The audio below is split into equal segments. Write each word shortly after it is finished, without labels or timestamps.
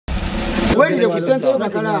Wende ku sente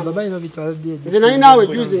Kakalaamu. Nze nali naawe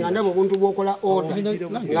juzi nga ndaba obuntu bw'okola order.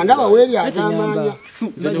 Nga ndaba weeri azamaanya.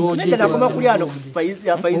 Nenda kuma kulyano ku Spice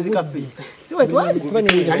Cafe. Siwe twali.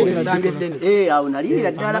 Nali nsambye ddene. Awo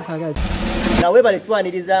nalirira ddala. Nawe bale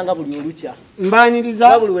twaniriza buli olukya.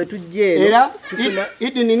 Mbaaniriza. Buli we tujje eno. Era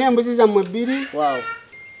Iddi nina embuzi zammwe 2. Wow.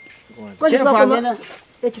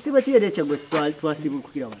 Ekisibo kiyede ekyagwe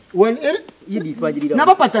twasibukira wano. Iddi twagirira.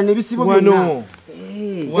 Nabapata n'ebisibo byonna.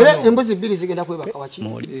 Era embuzi 2 zigenda kwebaka waki.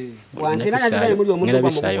 Wansi nazigambye muri omuntu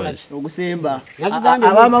gwa ogusemba.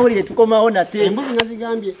 Abamawulire tukomawo nate. Embuzi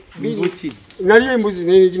nazigambye 2. Nali embuzi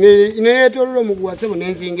neetolera omugwasebo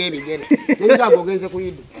n'enzinga ebigere. Nenga ogenze ku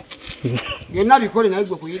Iddi. Yenna bikole naye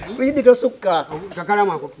gwe ku Iddi. Ku Iddi tosukka.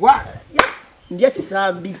 Kakalaamu akutwa. Ndiya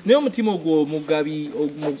kisambi. Ne omutima ogwo mugabi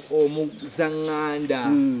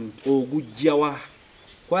omuzanganda ogujjawa.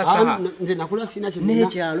 Kwa Saha. Nze nakula sina kye.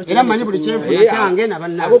 N'ekyalo. Era manyi buli kyenfuna kyange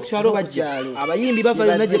nabanna. Abo kukyalo bajja. Abayimbi bava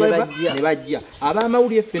naje bava ne bajja.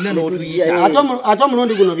 Abamawulire ffenna n'otuyita. Ate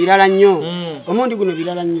omulundi guno birala nnyo. Omundi guno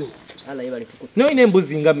birala nnyo. Ala yebale kukuta. Noine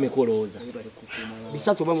embuzi nga mmekolooza.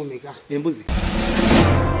 3 ba mu meka. Embuzi.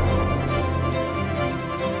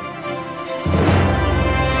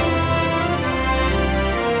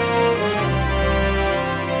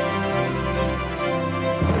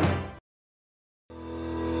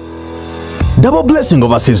 Double Blessing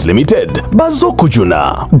Overseas Limited bazo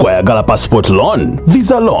kujuna gwayagala passport loan,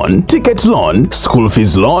 visa loan, ticket loan, school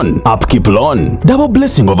fees loan, upkeep loan. Double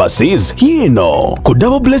Blessing Overseas yino ku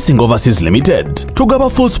Double Blessing Overseas Limited tugaba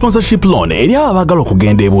full sponsorship loan eri abagala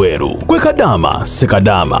okugenda ebweru. Gwe kadama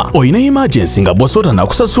sekadama oyina emergency nga bosota na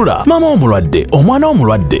kusasula mama omulwadde omwana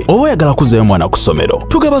omulwadde oba oyagala kuzeyo mwana ku ssomero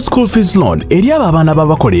tugaba school fees loan eri abaana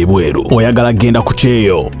babakola ebweru. Oyagala genda ku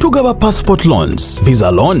kyeyo tugaba passport loans,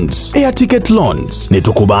 visa loans, air ticket loans ne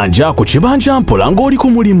tukubanja ku kibanja mpola ng'oli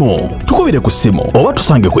ku mulimu. Tukubire ku ssimu oba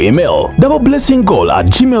tusange ku email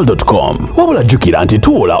doubleblessinggoal@gmail.com. wabula jjukira nti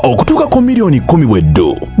tuwola okutuuka ku milioni 10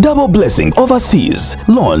 bweddu. Double Blessing Overseas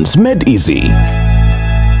Loans Made Easy.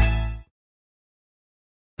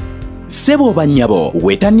 Sebo banyabo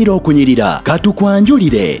wetanira okunyirira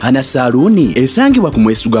katukwanjulire Hana Saluni esangibwa ku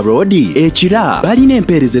Mwesuga Road ekira balina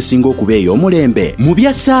empeereza esinga okubeeya omulembe mu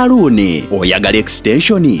bya saluni. Oyagala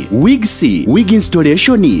extension, wigs, wig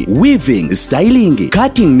installation, weaving, styling,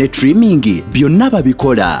 cutting ne trimming byonna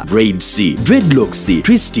babikola. Braids, dreadlocks,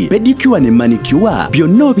 twist, pedicure ne manicure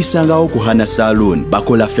byonna obisangawo ku Hana Saluni.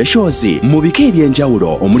 Bakola facials mu bika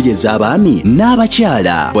ebyenjawulo omuli ez'abaami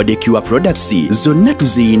n'abakyala. Bodicure products zonna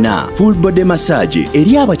tuziyina. Full body massage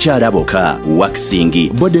eri abakyala boka, waxing,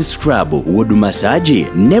 body scrub, wood massage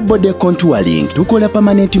ne body contouring. Tukola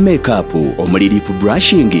permanent makeup omuli lip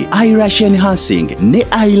brushing, eyelash enhancing ne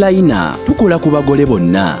eyeliner. Tukola ku bagole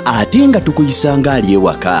bonna ate nga tukuyisanga ali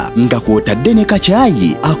ewaka nga kwotadde ne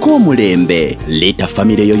kacaayi ak'omulembe. Leeta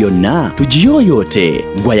famire yo yonna tugiyoyote.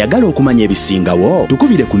 Gwayagala okumanya ebisingawo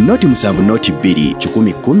tukubire ku noti 7 noti 2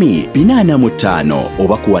 10 45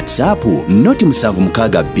 oba ku WhatsApp noti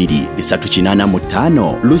 762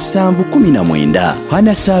 385 719.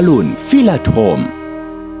 Hana Salon, feel at home.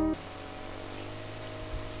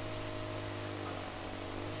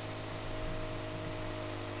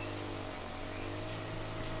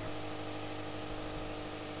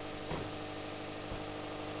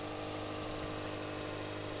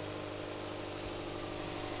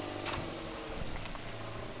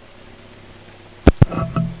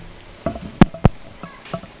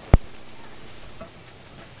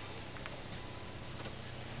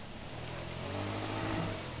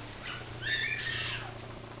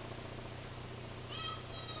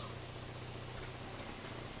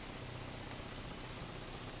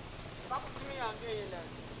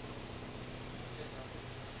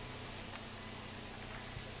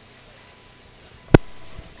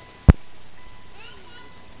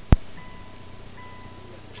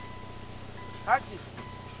 Asi.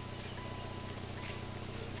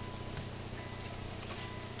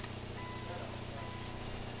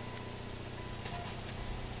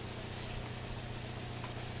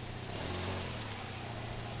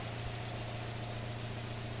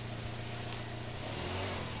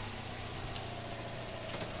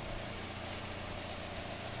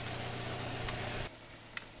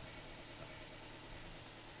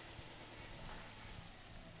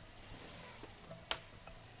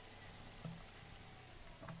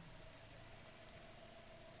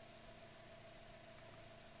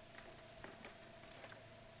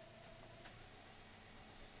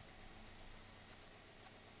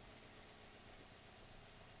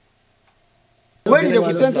 Wabali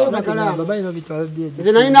ku center yo Kakalaamu.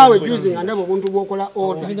 Nze nali naawe juzi nga ndaba obuntu bw'okola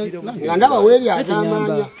order. Nga ndaba weeri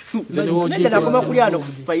azamanya. Nenda kuma kulyano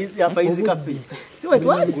ku spice cafe. Siwe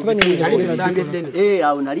twali Nali kusanga eddene.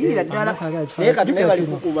 Awo nalira ddala. Kati ne bali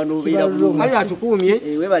kukuba n'obeera bulungi. Ali atukumye.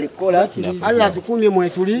 We bali kola. Ali atukumye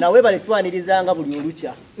mwetuli. Na we bali twaniriza buli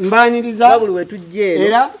olukya. Mbaniriza. Buli we tujje eno.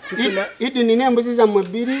 Era Iddi nina embuzi zammwe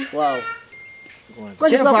 2. Wow.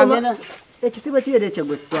 Kyefamera. Ekisibo kiyede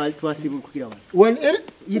kyagwe twasibukira wano. When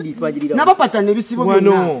Iddi twagirira. Nabapata nebisibo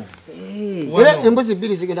byonna. Era embuzi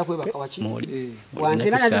 2 zigenda kwebaka waki. Wansi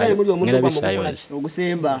nazigambye muri omuntu gwa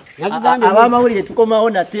ogusemba. Nazigambye abamawulire tukomawo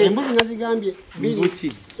nate. Embuzi nazigambye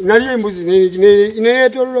 2. Nali embuzi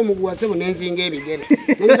neetolera omuguwasebo nenzinga ebigere.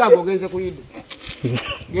 Nengamba ogenze ku Iddi.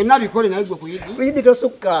 Yenna bikole naye gwe ku Iddi. Iddi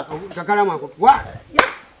tosukka. Kakalaamu ako. Wa!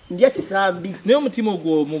 Ndya kisambi. Ne omutima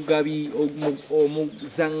ogwo mugabi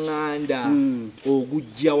omuzanganda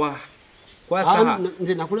ogujjawa kwa Saha.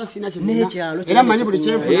 Nze nakula sina N'ekyalo. Era manyi buli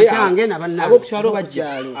kyenfuna kyange nabannange. Abo ku kyalo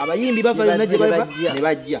bajja. Abayimbi bava yonna gye bava ne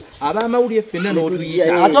bajja. Abamawulire ffenna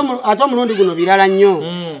n'otuyita. Ate omulundi guno birala nnyo.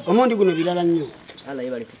 Omundi guno birala nnyo.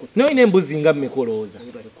 Noyina embuzi nga mmekolooza.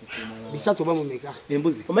 3 oba mumeka.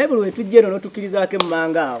 Embuzi. Omaye buli we tujja eno n'otukkirizaako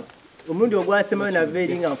emmanga awo. Omulundi ogwasemayo nava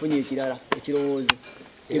eri nga nfunye ekirala ekirowoozo.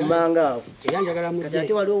 Emmanga awo. Era njagala mujje.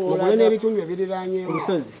 Ate waliwo mugule n'ebitundu ebiriraanye.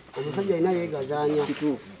 Olusozi. Omusajja alina yeegazaanya.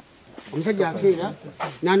 Kituufu. Omusajja akeera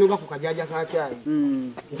n'anuuka ku kajaja ka caayi.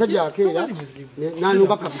 Omusajja akeera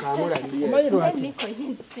n'anuuka kakamulali.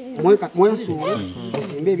 Mwensuule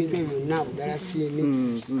musimbe ebintu ebyo byonna budalasini,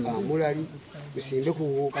 kamulali, musimbe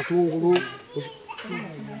ku katungulu.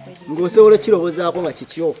 Ng'osobola okirowoozaako nga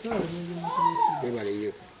kikyo. Webale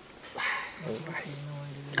nnyo.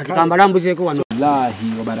 Kati kambalambuzeeko wano. Allahi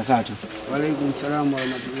wa barakatuh. Walaikum salaam wa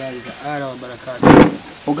rahmatullahi ta'ala wa barakatuh.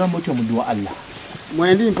 Ogamba otyo omuddu wa Allah.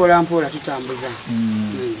 Mwendi mpola mpola tutambuza.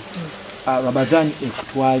 Ramadhan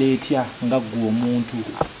ekutwala etya nga ggwe omuntu.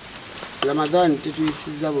 Ramadhan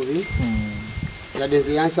tetuyisizza bubi. Yadde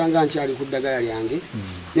nze yansanga nkyali ku ddagala lyange.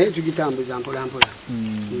 Naye tugitambuza mpola mpola.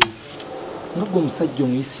 Nga ggwe omusajja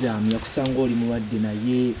omuyisiraamu yakusanga oli mulwadde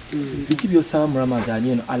naye biki by'osaba mu Ramadhan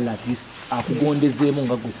eno Allah at least akugondezeemu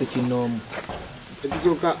nga ggwe ssekinnoomu.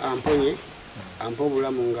 Ekisooka amponye, ampa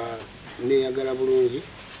obulamu nga neeyagala bulungi.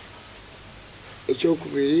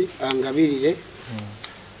 Ekyokubiri angabirire.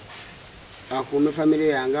 Akuume famire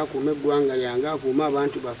yange, akuume eggwanga lyange, akuume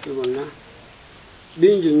abantu baffe bonna.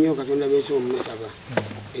 Bingi nnyo Katonda beese omumusaba.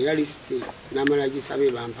 Era lisiti n'amala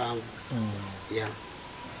gisabe bampanvu.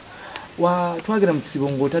 Twagera mu kisibo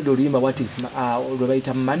ng'otadde oluyimba lwe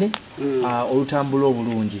bayita mmane olutambula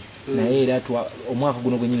obulungi naye era omwaka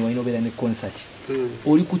guno gwennyini walina obeera ne concert.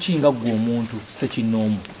 Oli kukinga ggwe omuntu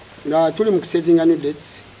ssekinnoomu. Nga tuli mu kusetinga new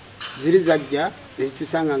dates ziri zajja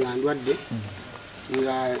ezitusanga nga ndwadde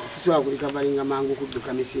nga sisobola kulikavalinga mangu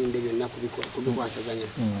kudduka misinde byonna kubikwasaganya.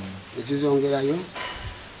 Netuzongerayo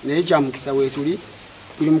naye kyamukisa weetuli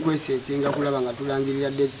tuli mu kwesetinga kulaba nga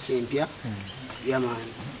tulangirira dates empya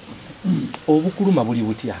byamaanyi. Obukuluma buli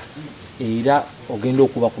butya era ogenda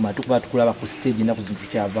okuba ku matu kuba tukulaba ku stage ennaku zintu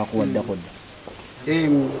kyavaako waddako dda.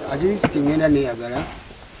 At least ngenda neeyagala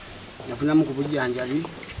nafunamu ku bujjanjabi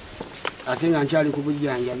ate nga nkyali ku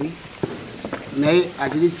bujjanjabi naye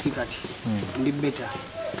at least kati ndi better.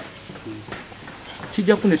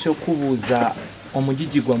 Kijja kunetera okubuuza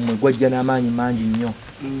omugigi gwammwe gwajja n'amaanyi mangi nnyo.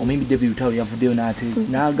 Omuyimbi David Lutalo yavuddeyo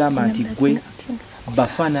n'agamba nti gwe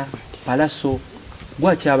Bafana Palaso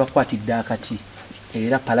gwakyabakwatidde akati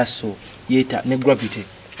era Palaso ne Gravity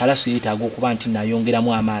Palaso yeetaaga okuba nti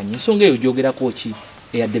nayongeramu amaanyi. Ensonga eyo gyogerako ki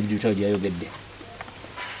eya David Lutalo gye yayogedde?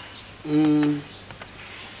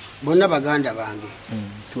 Bonna baganda bange.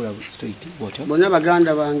 Bonna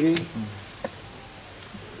baganda bange.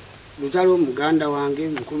 Lutalo muganda wange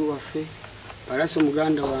mukulu waffe. Palaso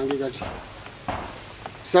muganda wange kati.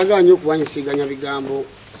 Saga nnyo okubanyisiganya bigambo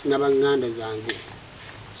n'abanganda zange.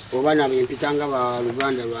 Oba nabempitanga ba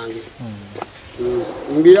Luganda lwange.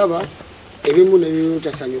 Mbiraba ebimu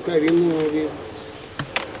nebimutasanyuka ebimu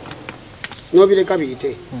nobireka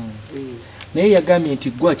biyite. Naye yagambye nti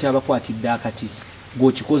gwe akyabakwatidde akati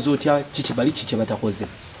gw'okikoze otya kikibali kiki batakoze?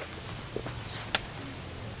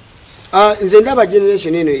 Nze ndaba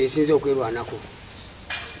generation eno yesinze okwerwanako.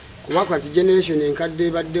 Kuba kati generation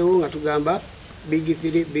enkadde baddewo nga tugamba big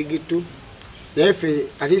 3, big 2. Naye ffe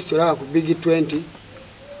at least olaba ku big 20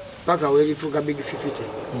 paka welifuka big 50.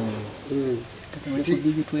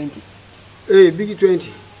 Big 20. Big 20.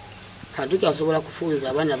 Hatukyasobola kufunza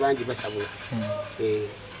abaana bangi basabula.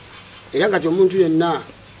 Era kati omuntu yenna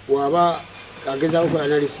waba agezaawo okukola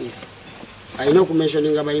analysis alina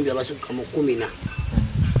okumentioninga abayimbi abasukka mu 10.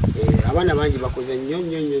 Abana bangi bakoze nnyo.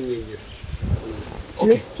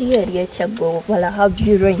 List year yetyago wala how do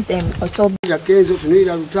you rank them also Ya Kenzo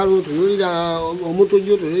tunulira Lutalo tunulira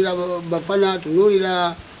Omutojo tunulira Bafana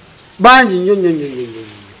tunulira bangi nnyo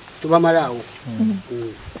tubamalaawo.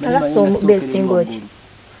 Palaso besingoti.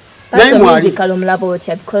 That's musical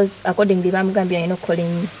omulabotya because according to Bamugambia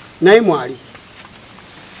calling Naye mwali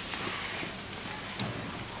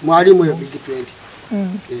mu Big 20.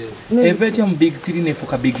 Evetya mu Big 3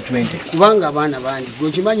 nefuka Big 20. Kubanga abaana bangi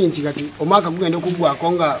gwe kimanyi nti kati omwaka gugenda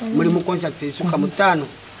okugwako nga muli mu concert esukka mu 5.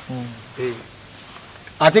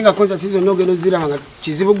 Ate nga concert zino ogenda oziraba nga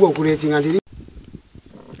kizibu gwe okuleetinga nti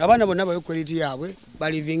abaana bonna bayo quality yaabwe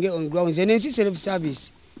balivinge on ground n'ensi self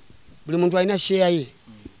service buli muntu alina share ye.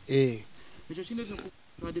 Ekyo kindeeta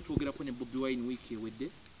twadde twogerako ne Bobi Wine wiiki ewedde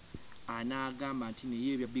anaagamba nti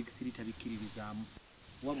naye ebya Big 3 tabikkiririzaamu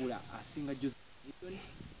wabula asinga Jose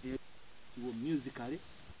musically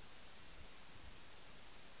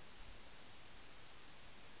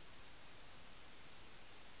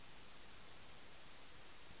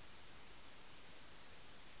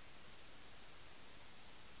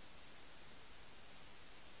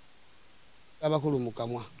abakulu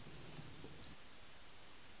mukamwa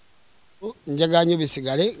njaganyo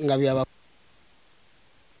bisigale nga byaba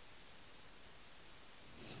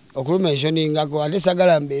okuluma eshoningako ate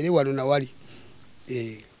sagala mbeere wano na wali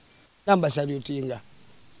namba salutinga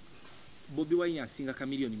Bobi Wine asinga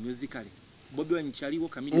Chameleone musically Bobi Wine chaliwo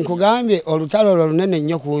Chameleone nkugambye olutalo olwo lunene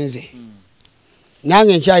nnyo kunze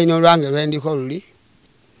nange nkyalina olwange lwendiko luli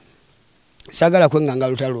sagala kwenganga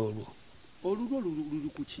lutalo olwo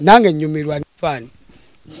kuki nange nyumirwa nfani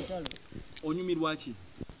onyumirwa ki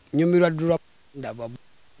nyumirwa dura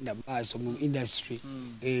ndabaso mu industry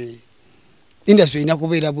industry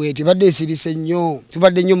inakubeera bweti badde esirise nnyo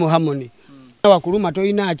tubadde nnyo mu harmony abakuluma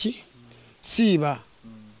toyina ki siiba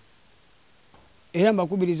era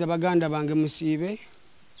mbakubiriza baganda bange musiibe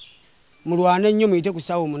mulwane nnyo muyite ku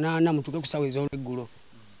ssaawa 8 mutuke ku ssaawa ez'olweggulo.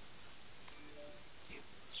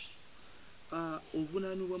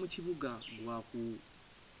 Ovunaanibwa mu kibuga gwaku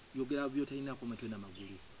yogera byotalinaako matwe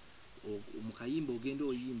n'amagulu mu kayimba ogenda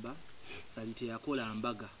oyimba salite yakola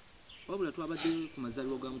mbaga wabula twabadde ku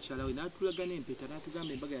mazaalibwa ga mukyala we n'atulaga n'empeta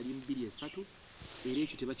n'atugamba embaga yali mu 23 era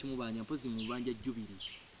ekyo tebakimubanja mpozi mu lwanja jubiri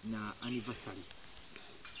na anniversary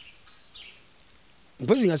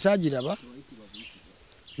mpozi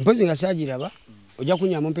nga saagiraba ojja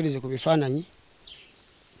kunyama mpereze ku bifaananyi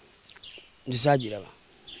ndisaagiraba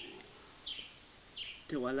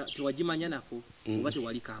tewagimanya nako oba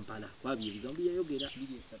tewali Kampala wabye ebigambo yayogera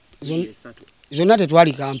 23 zonna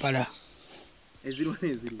tetwali Kampala eziriwo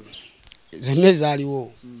zonna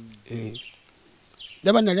ezaaliwo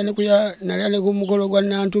daba nalya ne ku mukolo gwa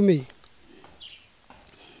Nantume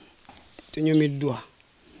tunyumiddwa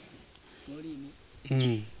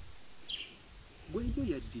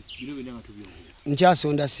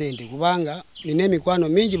nkyasonda ssente kubanga nina emikwano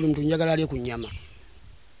mingi buli muntu njagala alye ku nnyama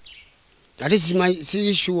ate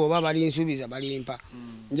siri sure oba bali nsuubiza balimpa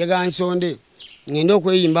njagala nsonde ngende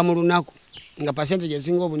okweyimba mu lunaku nga percentage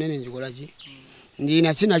esinga obunene njikola ki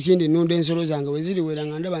ndina sinakindi nnunda ensolo zange weziriwera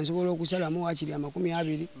nga ndaba nsobola okusalamu wakiri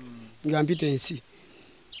 20 nga mpita ensi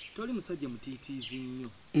toli musajja mutiitiizi nnyo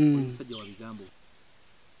omusajja wa bigambo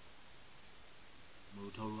mu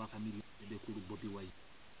lutalo lwa Chameleone bekulu Bobi Wine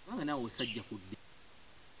wanga naawe osajja kudde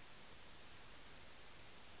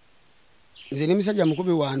nze ni musajja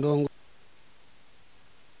mukubi wa ndongo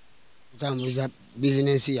tambuza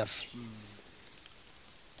business yaffe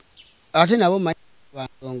ate nabo manyi wa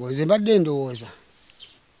ndongo nze mbadde ndowooza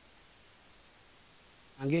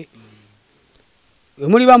ange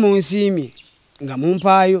muliba mu nsiimi nga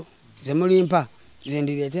mumpaayo ze mulimpa nze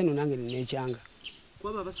ndireete eno nange nneekyanga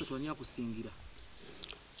kwaba basatu ani akusingira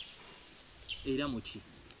era muki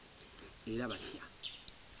era batya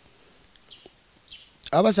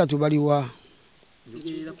abasatu baliwa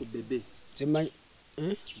yogerera ku bebe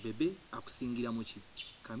bebe akusingira muki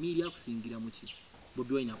Chameleone akusingira muki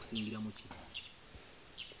Bobi Wine akusingira muki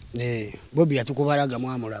Bobi yatukubalaga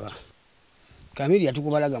mwamulaba Chameleone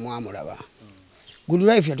yatukubalaga mwamulaba Good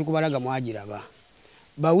Life yatukubalaga mwagiraba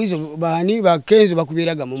bawizo bani bakenzo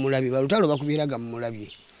bakubiraga mu mulabi balutalo bakubiraga mu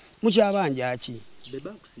mulabi mukyabanja aki bebe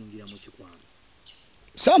akusingira muki kwabo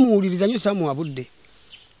samuwuliriza nnyo samuwabudde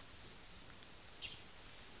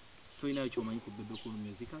toyinayo kyomanyi ku bebe ku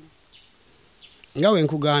musically nga we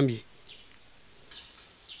nkugambye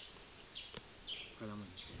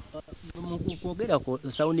mukwogerako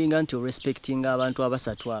soundinga nti respecting abantu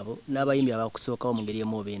abasatu abo n'abayimbi abakusookawo mu ngeri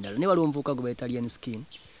emu oba endala ne waliwo omuvubuka gwe bayita Linya skin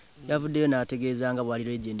yavuddeyo n'ategeeza nga bwali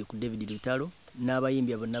legend ku David Lutalo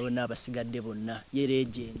n'abayimbi bonna abasigadde bonna ye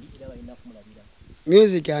legend era balina kumulabira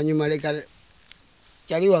music anyuma leka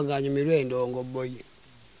kyali wanganyumirwa endongo boy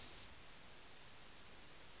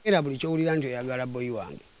era buli kyowulira nti oyagala boy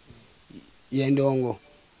wange yendongo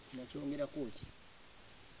nakyongera koki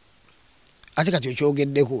ate kati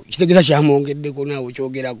okyogeddeko kitegeeza kyamwongeddeko naawe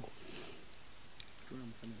okyogerako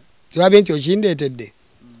tulabye nti okindeetedde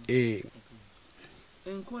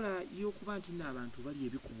enkola y'okuba nti n'abantu bali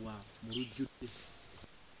ebikubwa mu lujjudde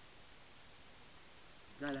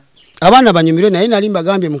abaana banyumirwe naye nali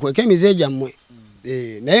mbagambye mukweka emize gyammwe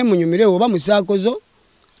naye munyumirwe oba musaakozo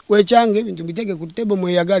wekyange ebintu bitege ku ttebo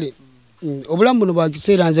mweyagale obulamu buno bwa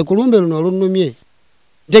kiseera nze ku lumbe luno olunnumye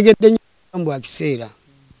ntegedde nnyo obulamu bwa kiseera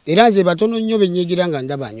era nze batono nnyo benyigira nga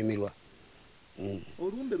ndaba anyumirwa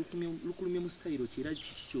olumbe lukulumye mu style kira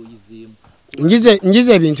kiki kyoyizeemu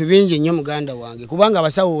njize ebintu bingi nnyo muganda wange kubanga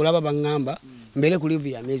abasawo olaba baŋŋamba mbere ku livu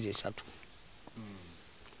ya myezi 3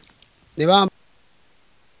 ne bamba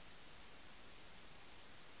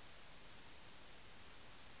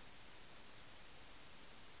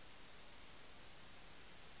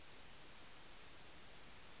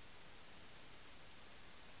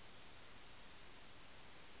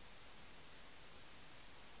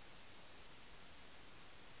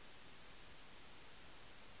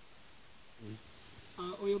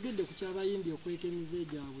oyogedde ku kyabayimbi okweka emize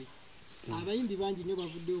gyabwe abayimbi bangi nnyo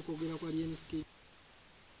bavuddeyo okwogera kwa LNSK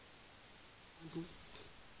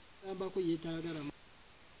gambako yeetagala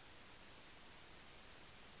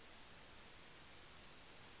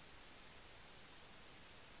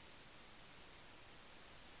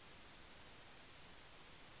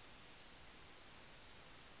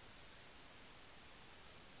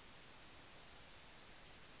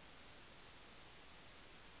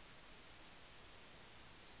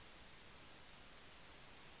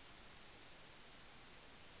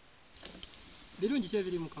birungi ki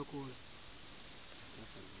ebiri mu Kakoola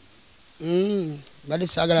bali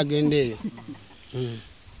saagala gendeeyo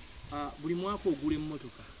buli mwaka ogula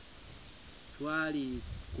emmotoka twali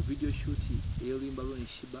ku video shoot ey'oluyimba lw'one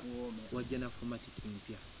Shiba wajja na formatic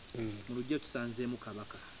mpya mu lujja tusanzeemu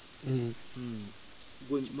Kabaka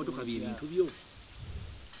gwe motoka byebintu byo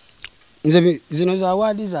nze zino za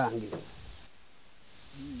awaadi zange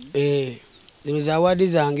zino za awaadi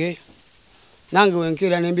zange nange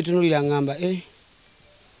wenkeera nembitunulira ngamba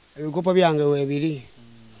ebikopo byange weebiri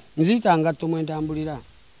nzita ngatto mwentambulira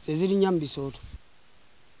ezirinya mu bisooto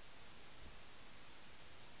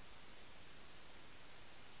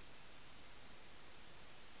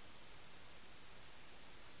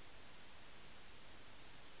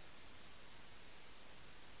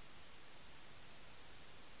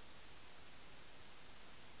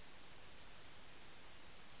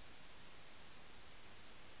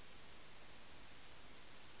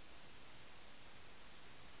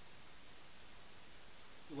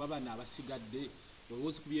wabana abasigadde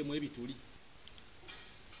olowooza kubyemu ebituli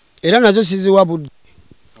era nazo siziwa budde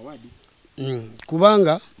awadi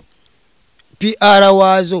kubanga PR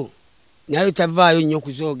waazo nayo tavaayo nnyo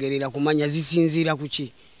kuzoogerera kumanya zisinziira ku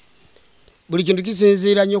ki buli kintu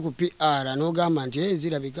kisinziira nnyo ku PR n'ogamba nti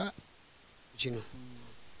zirabika kino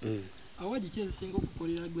awadi ki ezisinga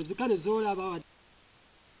okukolera gwe zikale zoolaba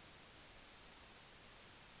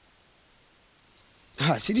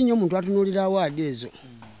siri nnyo omuntu atunuulira awaadi ezo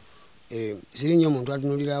siri nnyo omuntu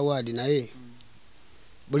atunuulira awaadi naye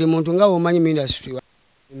buli muntu nga womanyi mu industry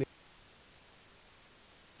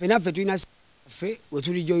fenaffe tulina ffe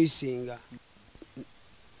wetuli joyisinga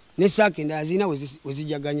ne saaka endala zirina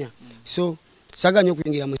wezijaganya so saganya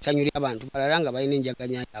okuyingira mu ssanyu ly'abantu balala nga balina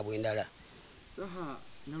enjaganya yaabwe endala Saha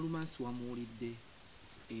nalumansi wamuwulidde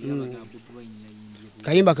era bagamba Bobi yayimbye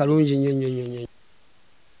kayimba kalungi nnyo nnyo nnyo nnyo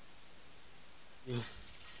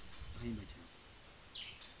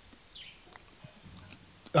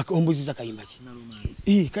Embuzi za kayimba ki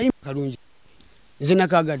nalumansi kayimba kalungi nze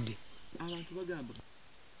nakagadde abantu bagamba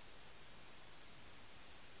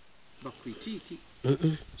bakwitiki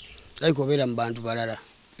ariko obeera mu bantu balala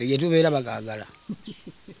ege tubeera bakagala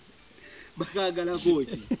bakagala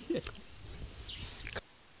goki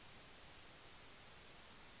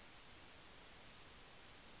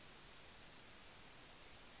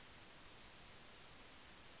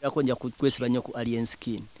yakonja kwesiba nnyo ku alien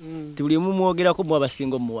skin tuli mumwogerako mu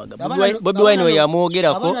abasingo muwaga Bobi Wine we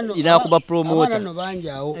yamwogerako inakuba promoter abana no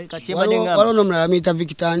banjaawo waliwo omulala amuyita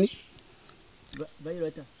Victani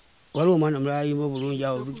waliwo omwana omulala ayimba obulungi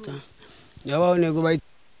awo Victor yabawo nego bayita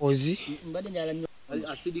ozi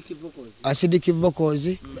acidic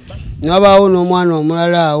vocals nabaawo n'omwana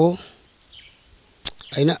omulala awo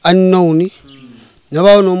ayina unknown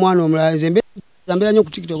nabaawo n'omwana omulala nze Tambira nnyo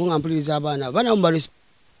ku TikTok nga mpuliriza abaana mba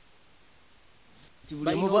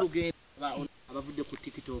abavudde ku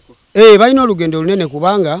TikTok. Balina olugendo lunene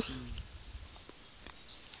kubanga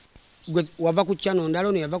wava ku channel ndala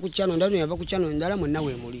ono yava ku channel ndala ono yava ku channel ndala mwenna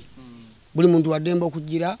we muli. Buli muntu wademba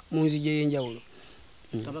okugira mu nzije y'enjawulo.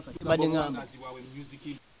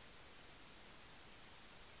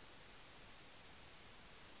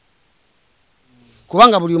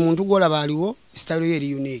 Kubanga buli muntu gwolaba aliwo style ye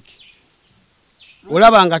eri unique.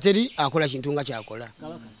 Olaba nga teri akola kintu nga kyakola.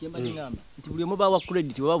 Nti buli omu bawa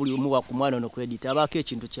credit oba buli omu wa kumwana ono credit abaako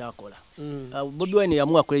ekintu kyakola. Bobi Wine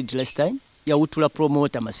yamuwa credit last time yawutula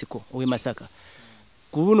promoter Masiko owe Masaka.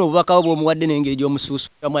 Ku buno obubaka obwo omuwadde n'engeri gy'omusuusu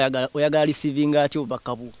oyagala receiving atyo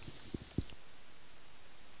obubaka bwo.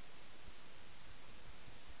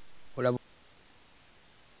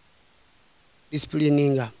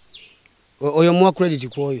 Disciplininga. Oyo muwa credit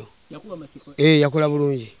kwoyo. Yakuba Masiko. Yakola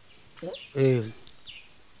bulungi.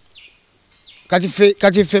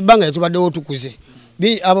 Kati fe banga yatubadde otukuze.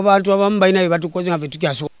 Abo bantu abamu balina bye batukoze nga fe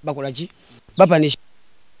tukyasobola bakola ki? Bapanisha.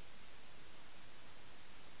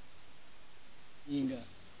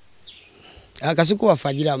 Kasiko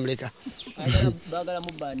wafagira amuleka. Bagala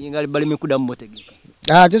mubaninga bali mikuda mu motegeka.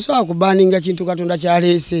 Tesobola kubaninga kintu Katonda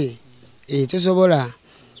kyaleese. Tesobola.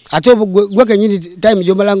 Ate gwe kenyini time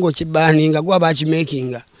gyomala ng'okibaninga gwa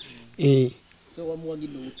bakimakinga. So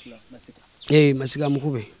wamuwagidde wutula Masika. Masika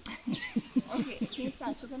mukube. Okay,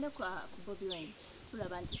 kinsa tugenda kwa Bobi Wine.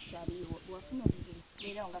 Tulaba nti kyaliwo wafuna obuzibu.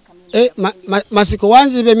 Leero nga kamini. Masiko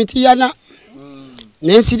wanzibe mitiyana.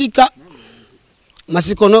 Nensirika.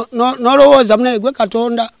 Masiko nolowooza munaye gwe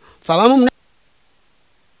Katonda. Fabamu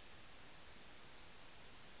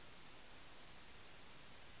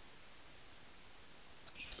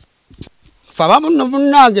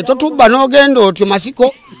munange totubba n'ogenda otyo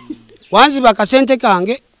Masiko. Wanziba kasente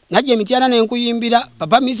kange. Najje mitiyana nenkuyimbira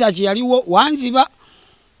papa Misaki yaliwo wanziba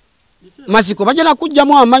Masiko bajana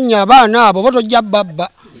kujjamu amanya abaana abo botojja babba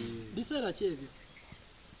bisera kyebi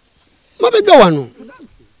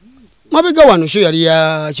mabega wano sho yali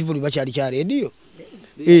ya kivuli bakyali kya radio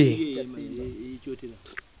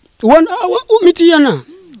wana mitiyana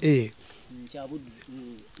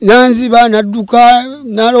nanziba nadduka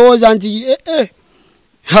nalowooza nti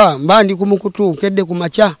mba ndi kumukutu kedde ku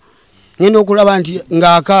macha ngenda okulaba nti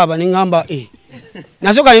ng'akaaba nengamba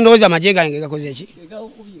nasooka nendowooza amagye gange gakoze ki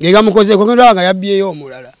gegamukozeeko ngenda nga yabbyeyo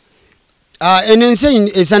omulala eno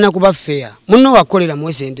ensi esaana kuba feya munno wakolera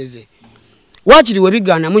mu sente ze waakiri we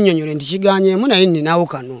bigaana munnyonnyole nti kigaanyeemu naye nninawo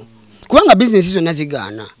kano kubanga bizinesi zonna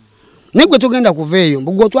zigaana naye gwe togenda kuva eyo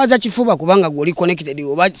mbugwe otwaza kifuba kubanga gwe oli connected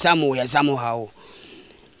oba samuweya samuhawo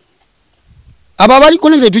abo abali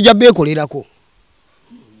connected tujja beekolerako.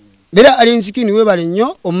 Bera alinsikini webale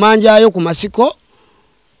nnyo omanjaayo ku Masiko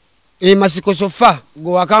Masiko sofa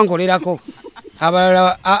go wakankolerako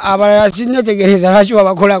abalala sinnetegereza lwaki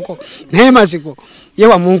wabakolako naye Masiko ye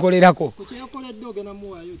wamunkolerako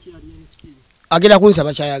agenda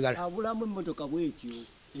kunsaba kyayagala abulamu emmotoka bwetyo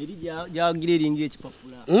eri gyagira eringa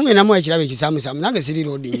ekipapula namuwa ekirabo ekisaamusaamu nange siri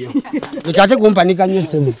roodi nnyo leka ate kumpanika nnyo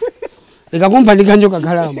essemu leka kumpanika nnyo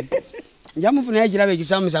Kakalaamu njamufunayo ekirabo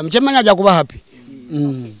ekisaamusaamu kyemmanya ajja kuba happy.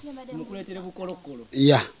 Mukuletere bukolokolo.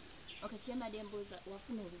 Yeah. Okay, chema demboza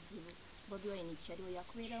wafuna obuzibu. Bobi Wine kyaliwo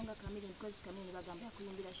yakubeerawo nga kamili because kamili bagamba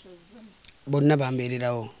yakuyimbira shows zonna.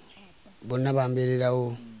 Bonna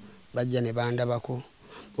bambeererawo. Bajja ne bandabako.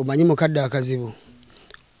 Omanyi mukadde akazibu.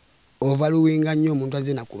 Ovaluwinga nnyo omuntu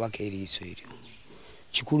azze nakubaka eriiso eryo.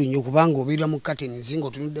 Kikulu nnyo kubanga obeera mu curtain zingo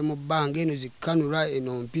otunudde mu bbanga eno zikkanula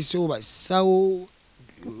eno mpiso basawo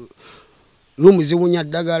lumu ziwunya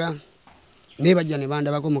ddagala. Ne bajja ne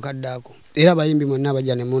bandabako mukadde ako era bayimbi monna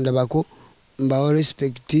bajja ne mundabako mbawa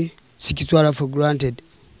respect sikitwala for granted.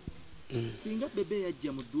 Singa bebe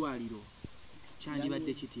yajja mu ddwaliro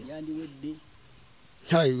kyandibadde kitya yandiwedde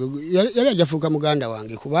yali ajafuuka muganda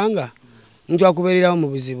wange kubanga muntu akubeererawo mu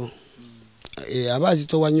buzibu aba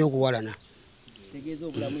azitowa nnyo okuwalana tegeeza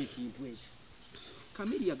obulamu ekintu ekyo.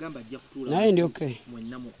 Kamili yagamba ajja kutuula naye ndi okay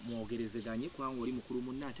mwenna mwogerezeganye kubanga oli mukulu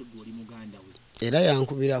munna ate gwe oli muganda we era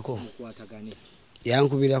yankubirako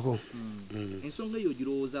ensonga eyo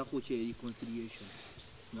girowoozaako ki reconciliation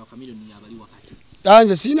nga Kamili niyo abali wakati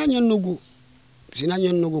nze sina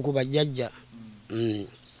nnyo nnugu ku bajjajja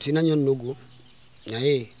sina nnyo nnugu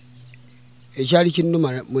naye ekyali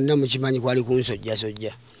kinnuma mwenna mukimanyi kwali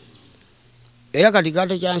kunsojjasojja era kati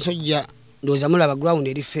kate kyansojja ndowooza mulaba ground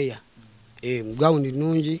eri feya ground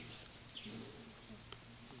nnungi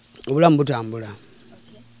obulamu butambula.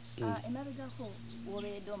 Emabegako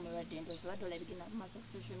wobeeredde omulwadde entozi wadde olabikina amaze ku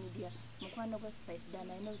social media mukwano gwa Spice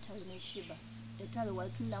Dana alina olutalo ne Shiba etalo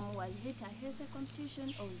walutulamu was it a healthy competition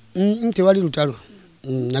or tewali lutalo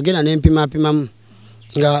nagenda nempimapimamu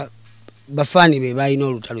nga bafaani be balina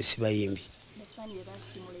olutalo si bayimbi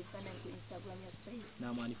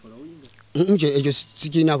ekyo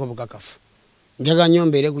sikirinako bukakafu njaga nnyo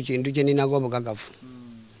mbeere ku kintu kye ninako obukakafu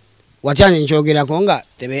watya nenkyogerako nga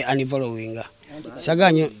tebe unfollowinga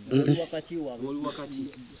saganyo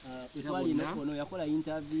yakola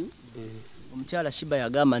interview omukyala Shiba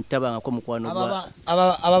yagamba nti tabangako mukwano gwa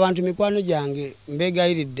aba bantu mikwano gyange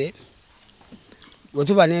mbegayiridde bwe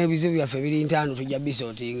tuba n'ebizibu byaffe biri ntaano tujja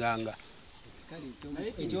bisootinganga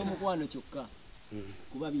ekyomukwano kyokka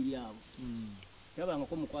kuba biri abo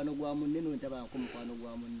tabangako mukwano gwa munne notabangako mukwano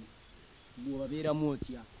gwa munne bwobabeeramu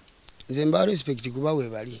otya nze mba respect kuba we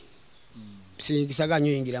bali sinkisaga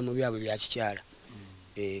nnyo yingira mu byabwe bya kikyala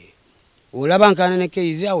olaba nkana ne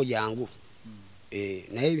keizi awo jangu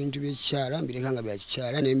naye ebintu by'ekikyala mbireka nga bya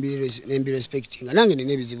kikyala nembi respectinga nange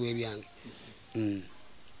nina ebizibu ebyange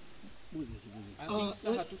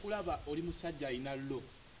Saha tukulaba oli musajja alina lo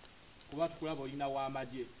kuba tukulaba olina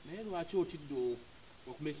w'amagye naye lwaki otidde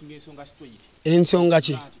okumakinga ensonga straight ensonga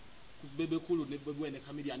ki bebe kulu ne bebe ne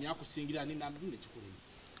kamiliani akusingira ni nambi ne kikulema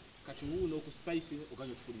kati wuno ku Spice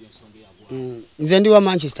oganya okukulira ensonga yagwa nze ndi wa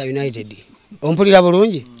Manchester United ompulira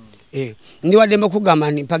bulungi ndi wadde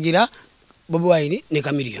mbakugamba nti mpagira Bobi Wine ne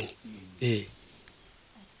kamilioni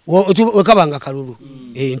wekabanga kalulu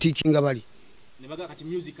ntikinga bali nebaga kati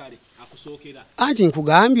musically akusokera anti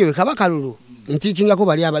nkugambye wekaba kalulu ntikingako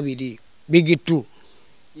bali ababiri big 2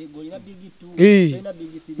 golina big 2 golina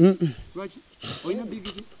big 3 lwaki olina big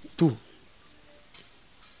 2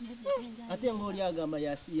 ate ngoli agamba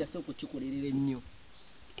yasoko kikolerera ennyo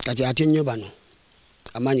kati ate nnyo bano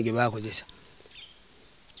amaanyi ge bakozesa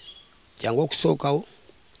jangu okusookawo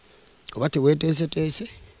oba teweeteeseteese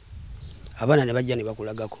abaana ne bajja ne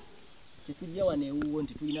bakulagako kyetujja wano ewuwo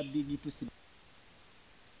nti tulina big 2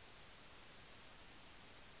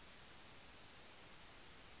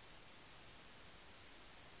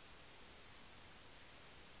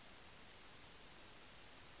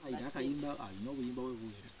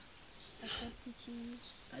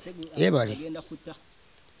 yebale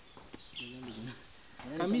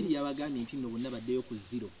Kamili yabagambye nti nno bonna baddeyo ku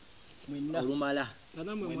zero olumala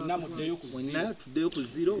mwenna muddeyo ku mwenna tuddeyo ku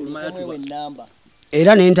zero olumala tuba namba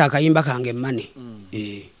era nenta akayimba kange mmane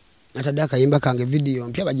natadde akayimba kange video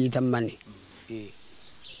mpya bagiyita mmane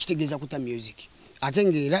kitegeeza kuta music ate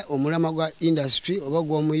ng'era omulama gwa industry oba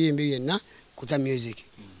gw'omuyimbi yenna kuta music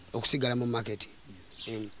okusigala mu market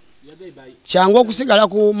kyangu okusigala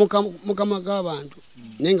ku mukama k'abantu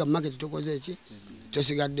naye nga mu market tokoze eki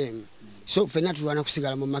tosigaddemu so ffenna tulwana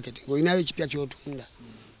kusigala mu market ng'olinayo ekipya ky'otunda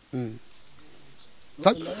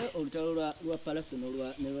olutalo lwa palaso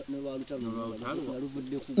n'olwalutalo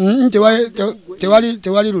luvuddeku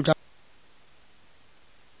tewali lutalo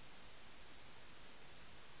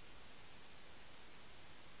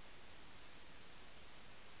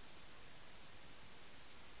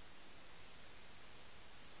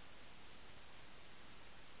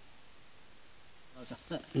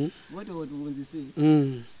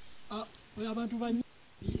abantu banyi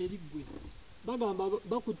eriggwe bagamba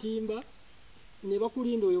bakutimba ne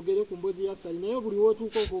bakulinda oyogere ku mbozi ya sali naye buli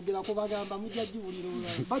wotuuka okwogerako bagamba mujja gibulira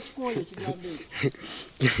olala bakikoola ekigambo ekyo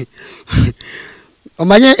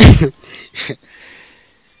omanye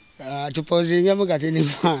tupozingamu kati ni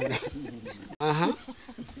mwana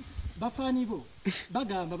bafaani bo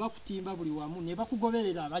bagamba bakutimba buli wamu ne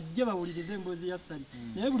bakugoberera bajje bawulirize emboozi ya sali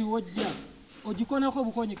naye buli wojja ogikonako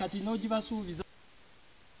bukonyi kati n'ogibasuubiza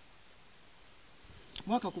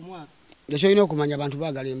mwaka ku mwaka ekyo olina okumanya abantu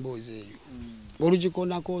baagala emboozi eyo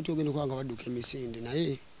olugikonako oti ogenda okubanga badduka emisinde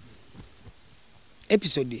naye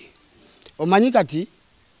episode omanyi kati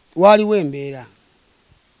waaliwo embeera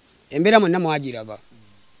mwenna mwagiraba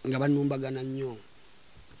nga banumbagana nnyo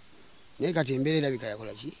naye kati embeera erabika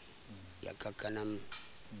yakola ki yakakkanamu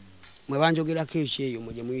mwe banjogerako ekyeyo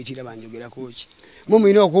mwe gye muyitira banjogerako ki mwe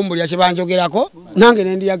mulina okumbulira kye banjogerako nange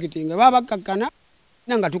nendiyakitinga baba bakkakkana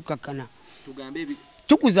nanga tukkakkana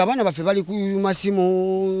tukuza abaana baffe bali ku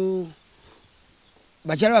masimu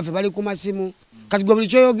bakyala baffe bali ku masimu kati gwe buli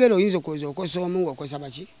kyoyogera oyinza okuweza okosa omu ng'okosa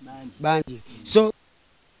baki bangi so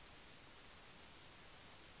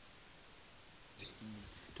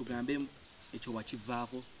tugambe ekyo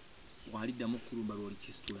wakivaako waliddamu kulumba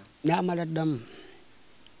lwolikisitula n'amala ddamu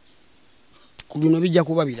ku luno bijja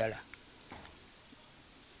kuba birala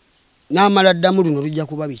n'amala ddamu luno bijja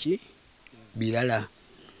kuba biki birala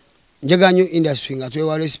njaganyo industry nga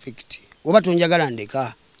twewa respect oba tonjagala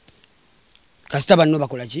ndeka kasita banno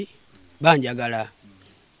bakola ki banjagala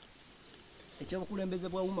ekyobukulembeze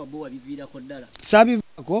bwa umma bo wabiviirako ddala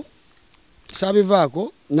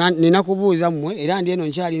saabivaako nina kubuuza mmwe era ndi eno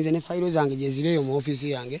nkyalinze ne fayiro zange gye zireeyo mu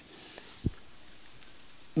ofiisi yange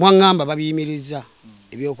mwaŋŋamba babiyimiriza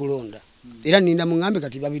ebyokulonda era ninda muŋŋambe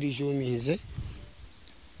kati babirizuuminze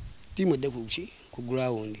timwedde ku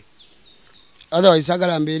ground otherwise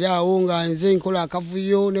sagala mbeere awo nga nze nkola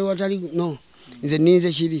akavuyo ne watali no nze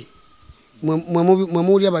ninze kiri mwe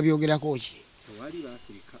muwulira babyogerako ki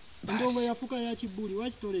ndongo yafuka ya kibuli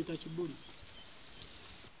wakitoleta kibuli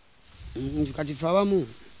kati fe abamu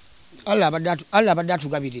alla abadde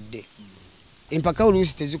atugabiridde empaka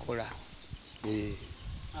oluusi tezikola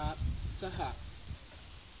Saha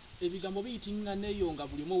ebigambo biyitinga neyo nga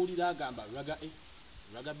buli muwulira agamba raga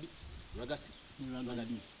raga B raga C raga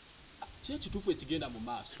D kyekituufu ekigenda mu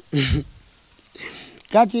maaso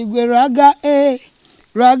kati gwe raga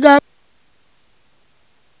raga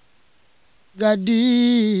gadi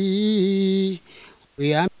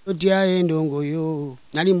oyambotya endongo yo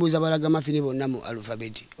nali mbuuza balaga mafini bonna mu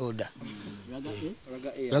alphabet order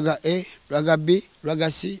raga raga B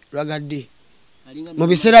raga C raga D mu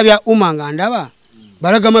biseera bya umma nga ndaba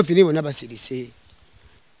balaga mafini bonna basirise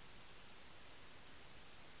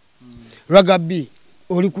raga B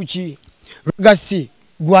oli kuki raga C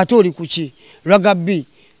gwate oli kuki raga B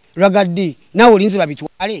raga D nawe olinze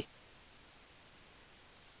babitwale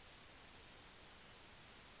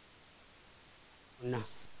na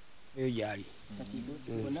eyo gyali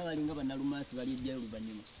bonna balinga bannalumasi balijja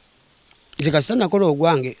oluvannyuma nze kasita nakola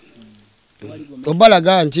ogwange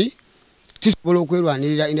obalaga nti tusobola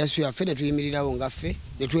okwerwanirira industry yaffe ne tuyimirirawo nga ffe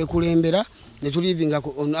ne twekulembera ne tulivinga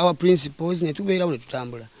on our principles ne tubeerawo ne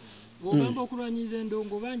tutambula ogamba okulwanyirira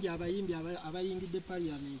endongo bangi abayimbi abayingidde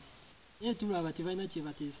parliament naye tulaba tebalina kye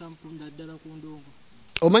bateesa mpunda ddala ku ndongo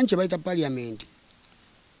omanyi kye bayita parliament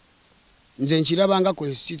nze nkirabanga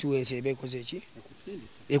constituency ebeekoze ki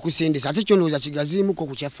ekusindisa ate kyondowooza kigaziimuko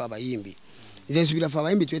ku kyaffe abayimbi nze nsubira ffe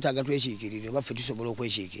abayimbi twetaaga twekiikirire oba ffe tusobola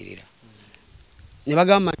okwekiikirira ne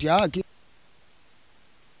bagamba nti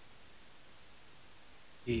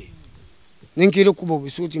ninkira okuba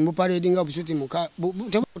obusuuti mbuparedinga obusuuti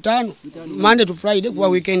tebutaano Monday to Friday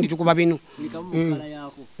kuba weekend tukuba bino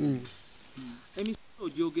emisolo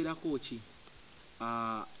ogyogerako ki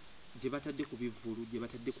gye batadde ku bivvulu gye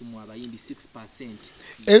batadde ku abayimbi 6%.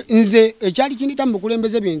 Nze ekyali kindita mu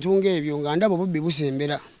bukulembeze bintu ng'ebyo nga ndaba Bobi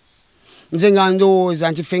busembera nze nga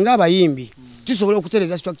ndowooza nti ffe ng'abayimbi tusobola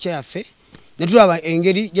okutereza structure yaffe ne tulaba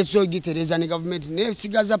engeri gye tusobola ogitereza ne gavumenti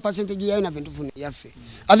nesigaza percentage yayo naffe ntufune yaffe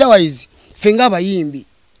otherwise ffe ng'abayimbi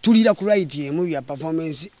tulira ku right emu ya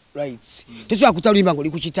performance rights tesobola kutalimba ng'oli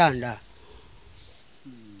ku kitanda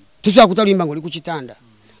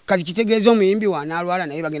kati kitegeeza omuyimbi wanaalwala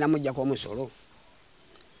naye bagenda mujjako omusolo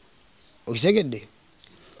okitegedde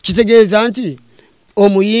kitegeeza nti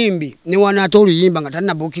omuyimbi ne wanaata oluyimba nga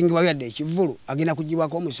talina booking wayadde ekivvulu agenda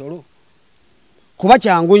kugibwako omusolo kuba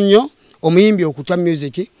kyangu nnyo omuyimbi okutwa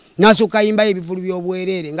music n'asooka ayimbayo ebivvulu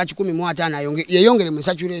by'obwereere nga 15 yeyongere mu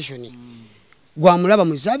saturation gwamulaba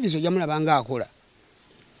mu service ojja mulaba ng'akola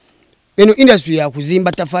eno industry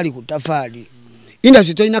yakuzimba tafaali ku tafaali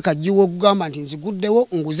industry tolina kajiwo okugamba nti nziguddewo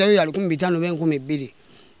nguzeyo ya 1500 be 2000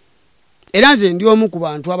 era nze ndi omu ku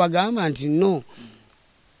bantu abagamba nti no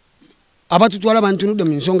abatutwala bantunudde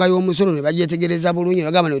mu nsonga y'omusolo ne bagyetegereza bulungi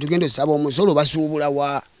bagamba ne tugenda osaba omusolo basuubula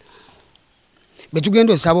wa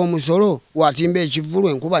betugenda osaba omusolo watimba ekivvulu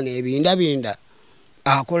enkuba n'ebindabinda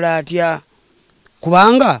akola atya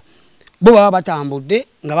kubanga bo baba batambudde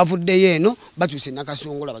nga bavuddeyo eno batuuse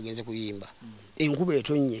nakasongola bagenze kuyimba enkuba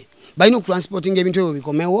etonnye balina okutransportinga ebintu ebyo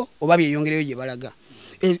bikomewo oba byeyongereyo gye balaga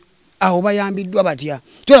awo bayambiddwa batya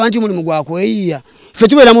tulaba nti mulimu gwakweyiya ffe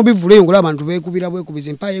tubeera mu bivvulu eyo ngolaba abantu beekubira bwekubiza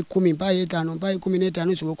empaya 10 empaya 5 empaya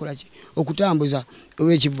 15 osobola okukola ki okutambuza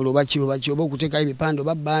oba ekivvulu oba ki oba okuteekayo ebipande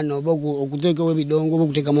oba bbaana oba okuteekawo ebidongo oba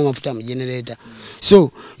okuteekamu amafuta mu generator so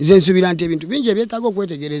nze nsubira nti ebintu bingi ebyetaaga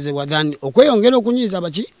okwetegerezebwa than okweyongera okunyiiza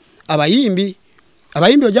abayimbi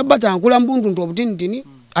ojja batankula mbuntuntu obutinitini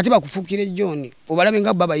ate bakufukire John obalabe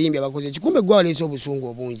nga babayimbi abakoze ekikumbe gwe waleese obusungu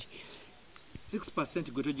obungi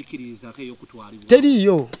 6% gwe togikiririza ke yokutwalibwa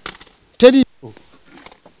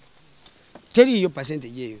teriyo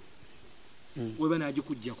percentage eyo weba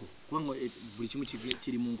najikujjako kubanga buli kimu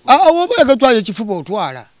kiri mu nko oba yakatwaza ekifuba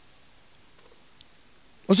otwala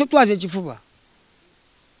osotwaza ekifuba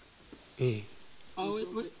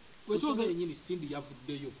wetogere nyini Sindi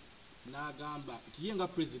yavuddeyo n'agamba nti yenga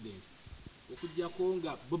president okujjako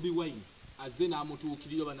nga Bobi Wine azze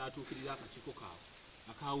n'amutuukirira oba n'atuukirira akakiiko kaawe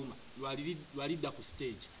akawuma lwalidda ku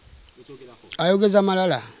stage wetyogerako ayogeza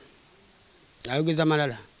malala ayogeza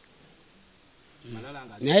malala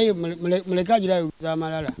naye muleka agira ayogeza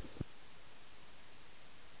malala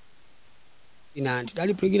inanti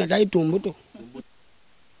tali pregina tali tumbuto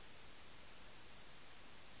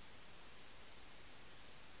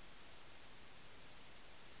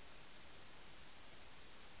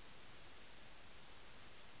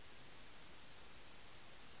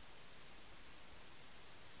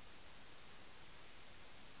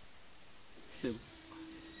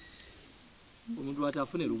omuntu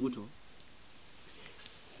atafune lubuto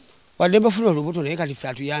wadde bafuna olubuto naye kati ffe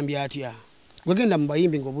atuyambye atya gwegenda mu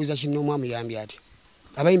bayimbi ng'obuuza kinoomu amuyambye atya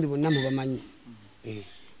abayimbi bonna mubamanyi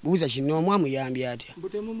buuza kinoomu amuyambye atya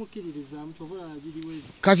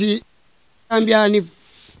kati ayambyani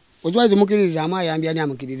otwali tumukkiririzaamu ayambyani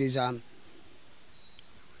amukkiririzaamu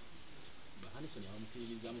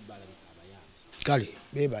kale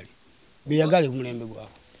beebali beyagale ku mulembe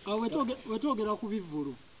gwabwe awo wetwogera ku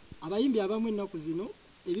bivvulu abayimbi abamu ennaku zino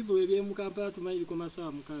ebivvulu ebyemu Kampala tumanyi bikoma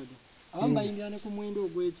ssaawa 6 abamu bayimbirane ku mwendo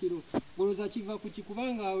ogw'ekiro olowooza kiva ku ki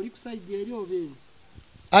kubanga oli ku sayidi eri oba eno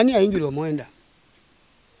ani ayimbira omwenda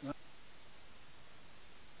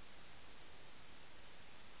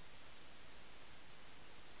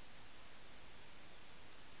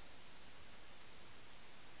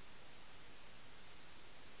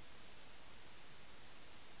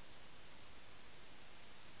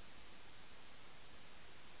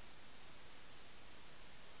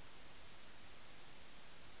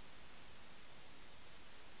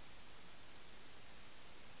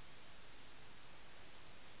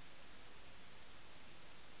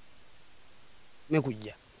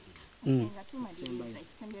mekujja nga tumaliriza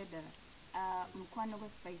ekisembera ddala mukwano gwa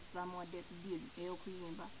Spice bamuwadde deal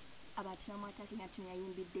ey'okuyimba abatiramu atakinyatini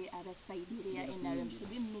yayimbidde abasayidi ya NRM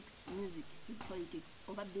should we mix music with politics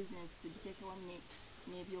oba business tugiteeke wamu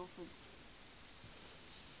n'ebyobufuzi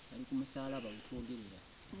ali ku musaalaba wetwogerera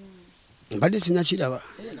mbadde sinakiraba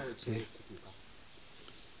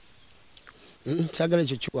sagala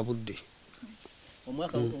ekyo kiwabudde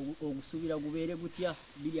omwaka ogusuubira gubeere gutya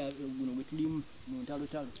guno bwe tulimu mu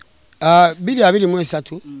ntalotalo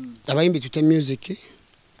 2023 abayimbi tute music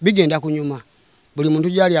bigenda kunyuma buli muntu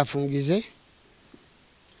gyali afungize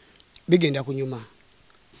bigenda kunyuma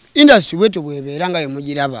industry wetu bwebeera nga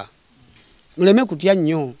yemugiraba muleme kutya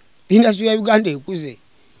nnyo industry ya Uganda ekuze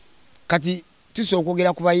kati tusooka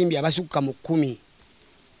okwogera ku bayimbi abasukka mu 10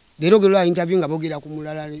 leero gero interview nga boogera ku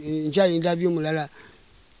mulala nkya interview mulala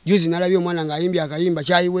juzi nalabye omwana ng'ayimbye akayimba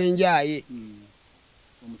kyayiwenjaye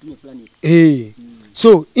omutume planet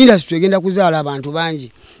so industry egenda kuzaala abantu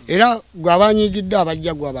bangi era gwabanyiigidde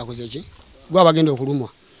abajja gwabakoze ki gwabagenda okulumwa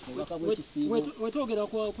wetwogera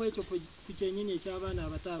ku ekyo ku kyenyini ekyabaana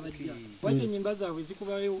abato abajja waki ennyimba zaabwe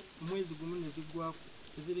zikubayo omwezi gumu ne ziggwako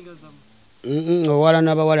eziringa zamu owala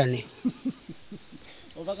n'abawalane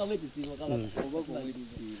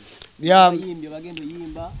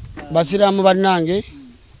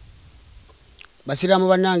basiraamu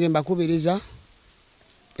bannange mbakubiriza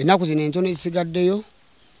ennaku zino entono ezisigaddeyo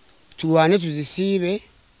tulwane tuzisiibe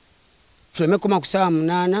tuleme koma ku ssaawa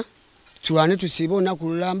 8 tulwane tusiibe olunaku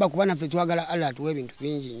lulamba kuba naffe twagala Allah atuwa ebintu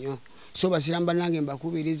bingi nnyo so basiraamu bannange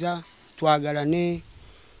mbakubiriza twagalane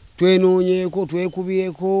twenoonyeeko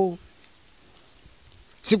twekubyeko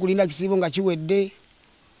si kulinda kisiibo nga kiwedde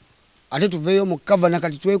ate tuveeyo mu kava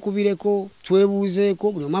nakati twekubireko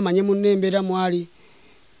twebuuzeeko buli omu amanye munne embeera mwali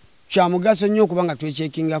kya mugaso nnyo kubanga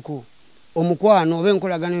twekyekingako omukwano oba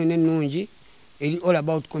enkolagano yonna ennungi eri all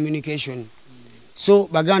about communication so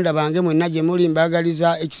baganda bange mwenna gye muli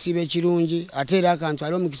mbaagaliza ekisiibo ekirungi ate era akantu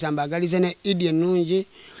ali omukisa mbaagalize ne Iddi ennungi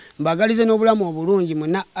mbaagalize n'obulamu obulungi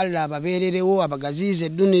mwenna Allah ababeererewo abagaziize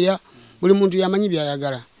edduniya buli muntu yamanyi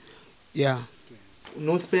byayagala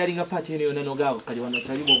no sparing party eno yonna nogawo kali wano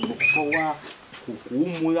talibo okukowa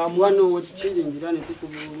kukuumulamu wano wetukiringira ne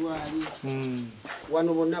tukubulwali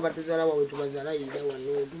wano bonna batuzaala wawe tubazalayira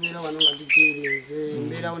wano tubeera wano nga tukirinze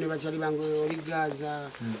mbeerawo ne bakyali bange oli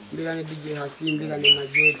Gaza mbeera ne DJ Hasi mbeera ne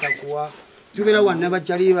Majeta kuwa tubeera wano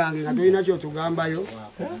n'abakyali bange nga tolina kyotugambayo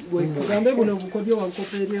tugambe buno obukodyo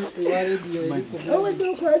wankopa ewa rediyo eriko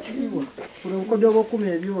buno obukodyo obw'okuma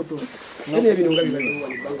ebyoto ene ebino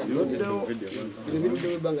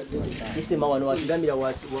nga isema wano watugambira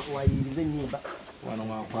wayirize ennyimba wano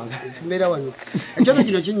mwakwaga mbeera wano ekyoto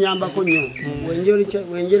kino kinyambako nnyo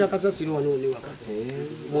wenjera kasasiro wano ne waka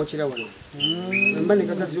mwokera wano mba ne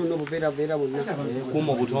kasasiro n'obuveeraveera bonna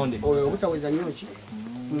kuuma obutonde obutaweza nnyo ki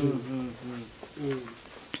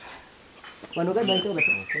Wano gaba ito ba?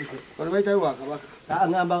 Wano baita Wakabaka.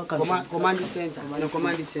 Ngamba command center. No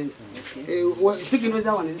command center.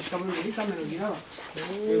 Sikinweza wana zikamundi kamera ginawa.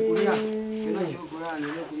 Kulia. Kina chokora ne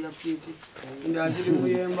kulia piti. Inda zili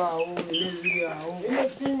muyemba au nezili au. Ile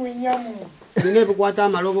timu nyamu. Nine bukwata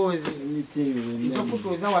amalobozi. Izo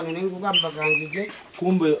kutoza wano nenguga baganzije.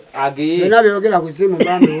 Kumbe age. Nina byogera ku simu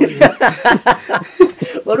bambe woni.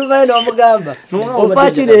 Waluvayo n'omugamba.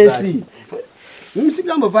 Ofakinesi.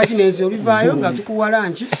 Msigambo vakinesi olivayo nga tukuwa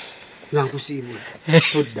lunch nga nkusiibula.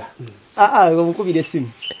 Todda. Ngomukubira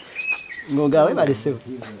esimu. Ngogawe balesebo.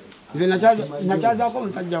 Nze nachazaako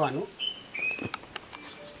omusajja wano.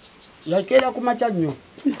 Yakeera ku makya nnyo.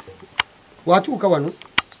 Watuuka wano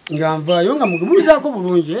nga nvaayo nga mugebulizaako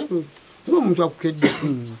bulungi ng'omuntu akukedde.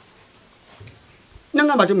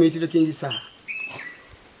 Nangamba temuyitire King Saha.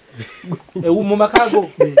 Mu makago.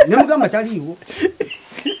 Ne mugamba taliiwo.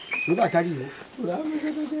 Nga taliiwo.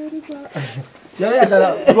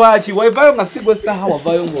 Lwaki waivayo nga sigwe Saha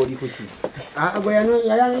wavayo ng'oliko ki? Gwe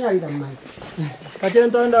yalina mmayi. Kati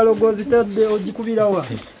entandalo gwozitadde ogikubirawa?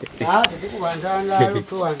 Tetukuba ntandalo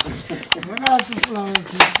tuwange.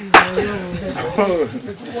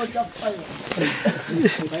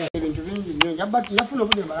 Ebintu bingi nnyo nafuna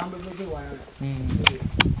obudde balambuza okwewalala.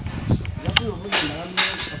 Nafuna obudde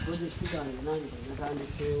balambuza projekiti zange nange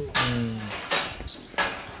natandiseewo.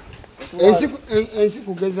 Ensi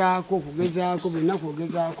kugezaako byonna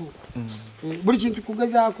kugezaako. Buli kintu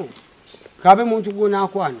kugezaako. Kabe muntu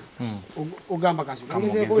gw'onaakwana ogamba kaso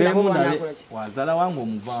kangezeeko nabo banaakola ki? Wazala wange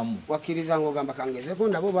omuvaamu. Wakkiriza ng'ogamba kangezeeko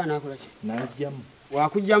nabo banaakola ki? Nazigyamu.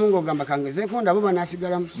 Wakujjamu ng'ogamba kangezeeko nabo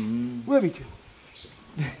banaasigalamu. Bwe bityo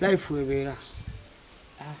life webeera.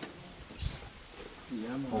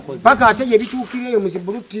 Paka ate gye bituukireeyo mu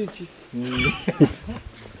zibulutiiki.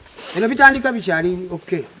 Eno bitandika bikyali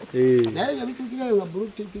okay. Naye gye bituukireeyo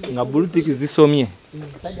nga bulutiki zisomye.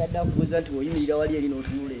 Sajja adda kubuuza nti oyimirira wali eri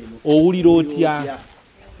n'otunula eno. Owulira otya?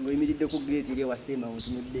 Ng'oyimiridde ku geeti eri ewasemba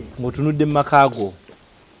ng'otunudde. Ng'otunudde mu makaago.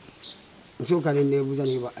 Nsooka ne neebuuza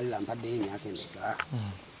naye Allah mpaddeyo emyaka endeka.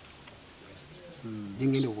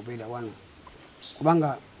 Ngenda okubeera wano.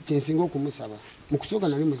 Kubanga kyensinga okumusaba. Mu kusooka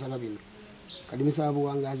nali musaba bino. Kati musaba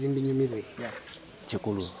buwangaazi mbinyumirwe.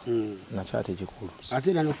 Kikulu. Nakyate kikulu.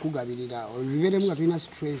 Ate era n'okukugabirira bibeeremu nga tulina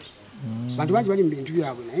stress. Bantu bangi bali mu bintu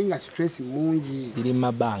byabwe naye nga stress mungi. Biri mu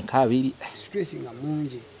mabanka abiri. Stress nga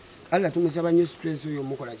mungi. Allah tumusaba nnyo stress oyo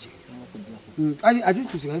mukola ki? Ate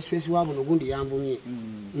tusigaye stress waabo n'ogundi yanvumye.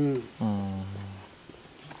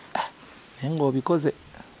 Naye ng'obikoze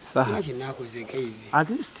Saha. Naki naakoze ekeizi. At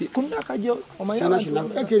least ku myaka gyo omanyi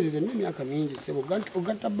ekeizi n'emyaka mingi sebo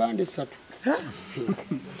ogatta bande 3.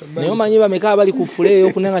 Naye omanyi bameka abali ku fule eyo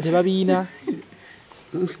okunanga tebabiina.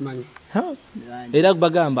 Era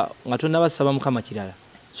bagamba nga tonnabasaba Mukama kirala.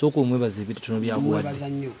 Sooka omwebaza ebitono byakuwadde.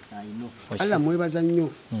 Allah mwebaza nnyo.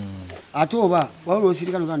 Ate oba wabula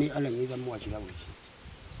osirika nogani Allah nyeza muwa kirabo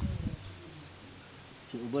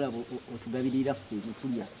ki. Obola otugabirira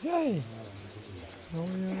kulya.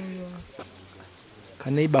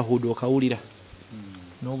 Kaneighborhood okawulira.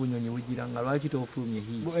 N'obunyonyi bugira nga lwaki tofulumye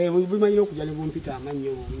hii. Bumanyira okujja ne bumpita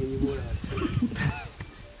amannyo obunyonyi bwola base.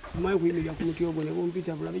 Mwaye kuyimirira ku muti ogwo ne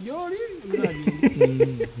bumpita bulabe gy'oli.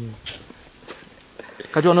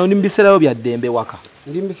 Kati ono ndi mu biseerayo bya ddembe waka.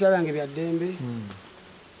 Ndi mu biseera byange bya ddembe.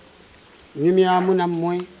 Nyumyamu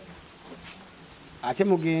nammwe. Ate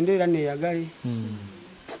mugende era neeyagale.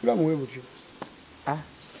 Tulamuwe butyo.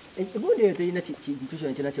 Egundi eyo terina kintu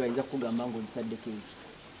kyonna kye bayinza kukugamba ng'olitaddeko eki.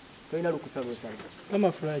 Tolina lukusa lwosala.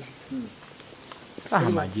 Amafulagi. Saha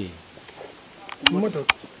maje.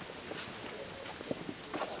 Mmotoka.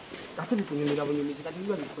 Ate bikunyumira bunyumizi kati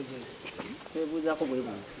biba bikoze. Twebuuzaako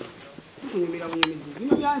bwebuuza. Bikunyumira bunyumizi.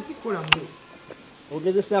 Bino byansi kolamu.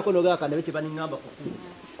 Ogezesaako nogaaka nabe kye baniŋŋamba kuku.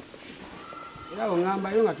 Era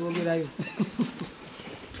oŋŋambayo nga twogerayo.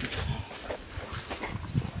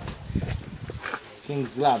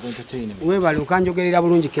 King's Love Entertainment. Webale okanjogerera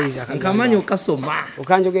bulungi Keiza. Nkamanyi okasoma.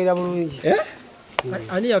 Okanjogerera bulungi.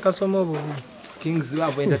 Ani yakasoma obubi? King's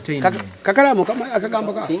Love Entertainment. Kakalaamu kama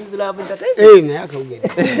akagambo ka. King's Love Entertainment. Naye akawugere.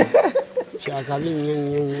 Kyakabi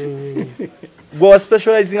nnyo. Gwe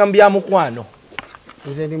specializing mu bya mukwano.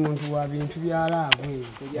 Nze ndi muntu wa bintu bya laavu.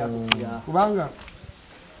 Kubanga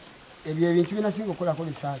ebyo ebintu binasinga okukolako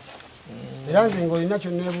research. Era nze ng'olina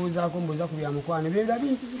kyonna neebuuzaako mbuuza ku bya mukwano. Ebyo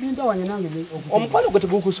bintawanye nange okutegeera. Omukwano gwe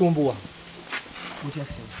tegukusumbuwa. Otya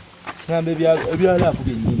ssebo? Ngamba ebya laavu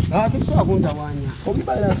byennyini. Tetusobola kuntawaanya.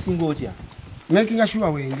 Obibalansinga otya? Making sure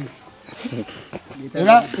wendi.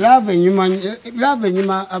 Love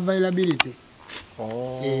enyuma availability.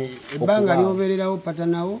 Ebbanga lyobeererawo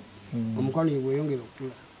patanawo omukwano yegweyongera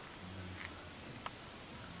okula.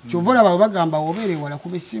 Chovola baba bagamba obere wala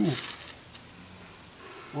kubesimu.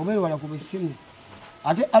 Obere wala kubesimu.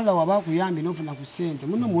 Ate Allah waba kuyambi nofuna ku sente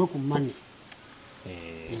muno muwe ku money.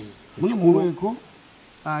 Muno muweko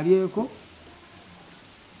aliyeko.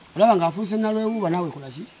 Olaba ngafuse nalwebuba nawe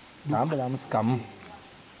kolaki? Nambula musikamu.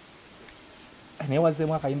 Newaze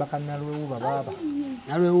mwaka yimba kanalwebuba baba.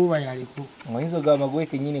 Nalwebuba yaliko. Ngoyinzo gama gwe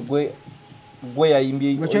kenyini gwe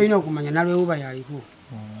yayimbye. Gwe choyina okumanya nalwebuba yaliko.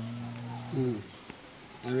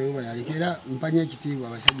 Nalwebuba yalikera mpanye ekitiibwa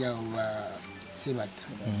abasajja ba sebata.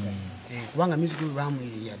 Kubanga music bamu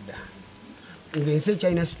yadda. Ngense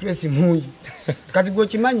China stress mungi. Kati gwe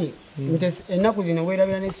kimanyi enaku zino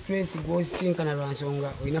werabira ne stress go sinka na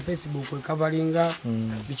lwansonga oina Facebook coveringa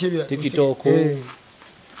bichebya TikTok.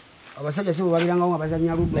 Abasajja sebo babiranga ngo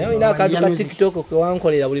abazanya rubo. Nayo ina akadu ka TikTok kwe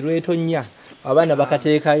wankolera buli lwetonya abaana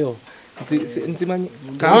bakateekayo. Ntimanyi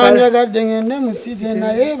kawanya gadde ngende musite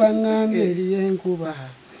naye bangambe eri enkuba.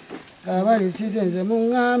 Abali site nze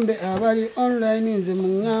mungambe abali online nze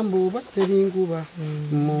mungambe bateri nkuba.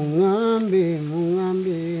 Mungambe.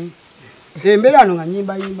 Embera no nga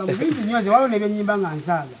nyimba mu bintu nyoze walo ne nyimba nga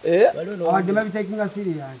nsaga. Abadde babitakinga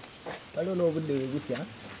serious. Walo no budde butya.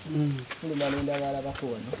 Fuluma nenda bala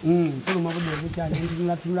bakono. Fuluma budde butya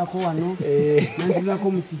ndinula ko wano. Ndinula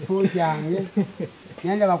ko mu kifo kyange.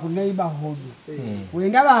 Nyanda bakuneiba hodu.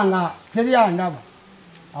 Wenda banga teri andaba.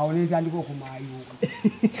 Awo ne tandika okumayuka.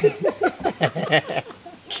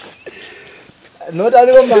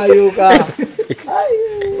 Notandika mayuka.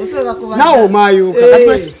 Nawo mayuka.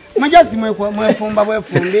 Majazi mwefumba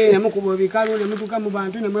bwefumbi ne mukubo bikalu ne mutuka mu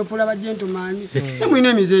bantu ne mwefula ba gentleman. Ne mwine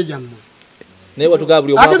emizeja mu. Ne watuga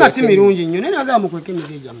buli omwaka. Ate kasi mirungi nnyo ne naga mukweke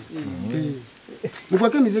emizeja mu.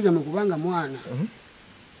 Mukweke emizeja mu kubanga mwana.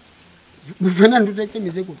 Mufena ntuteke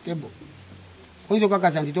emize ku table. Oyinza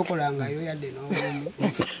okakasa nti tokolanga yo yadde no.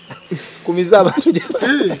 Kumiza abantu gye.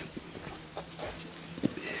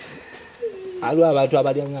 Alo abantu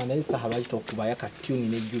abalyangana Saha balitokuba yakatuni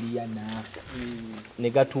ne Juliana. Ne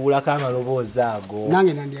gatuula kama lobooza ago.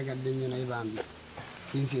 Nange nandiyagadde nnyo naye bambi.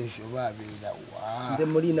 Insensi obabeera wa. Nze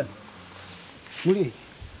mulina. Muli.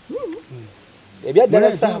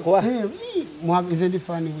 Ebyaddala Saha kwa. Mwabize ndi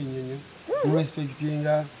fani winyonyo. Mu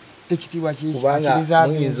respectinga ekitiibwa kubanga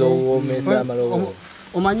muyinza owoomeza amaloboozi.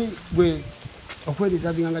 Omanyi gwe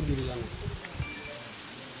okweriza binganga Juliana.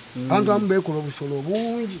 Abantu abamu beekola obusolo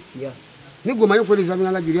bungi. Nigwe omanyi okweriza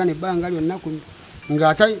binganga Juliana ebbanga lyonna nga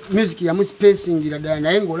ate music yamuspacingira ddala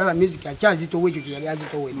naye ng'olaba music akyazitowa ekyo kye yali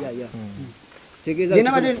azitowe.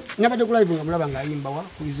 Nabadde ku live nga mulaba ng'ayimba wa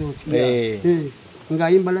ku resort.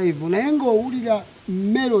 Ng'ayimba live naye ng'owulira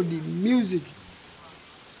melody music.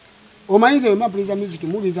 Omayinza we mapuliza music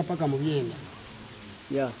muliza paka mu byenda.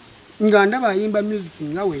 Nga ndaba ayimba music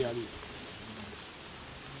nga we yali.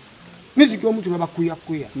 Music omuntu laba kuya.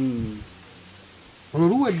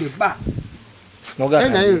 Oluluwedde ba.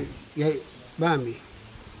 Naye bambi.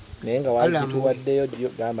 Naye nga wakituwaddeyo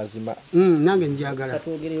g'amazima. Nange njagala.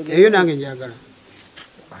 Eyo nange njagala.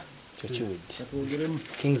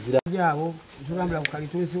 Jabo tulambula ku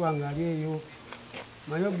kalituusi wange ali eyo.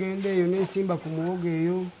 Mayo gende eyo n'ensimba ku muwogo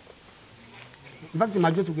eyo. Mpaki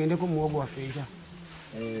majo tugendeko muwogo waffe enkya.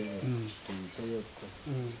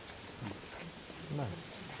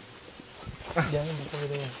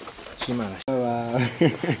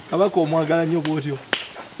 Kabaka omwagala nnyo bwotyo.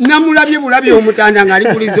 Namulabye bulabye omutanda ng'ali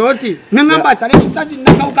ku resort. Nangamba asale kisasi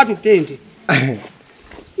nakawuka tutente.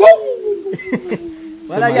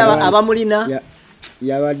 Wala ya abamulina.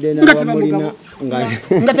 Yabadde n'abamulina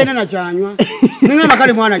nga tena na kyanywa. Nangamba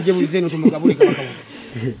kale mwana gye bulize no tumugabule kabaka.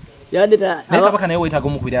 Yandeta kabaka naye wetaaga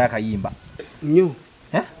omukwira akayimba. Nnyo.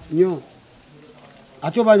 Nnyo.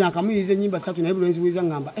 Ate obanya akamuyize ennyimba 3 naye bulwenzi buliza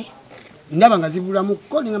ngamba ndaba nga zibulamu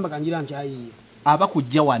ko ningamba kanjira nti ayiye.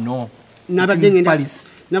 Abakujja wano. Nabadde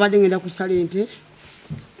ngenda ku salente.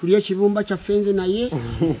 Tuliye ekibumba kya fenze naye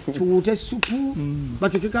tuwute supu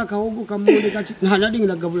batekeka akawogo kamonde kati nadi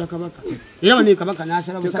ngenda gabula kabaka. Era bane kabaka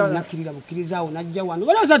nasala busana nakirira bukirizawo najja wano.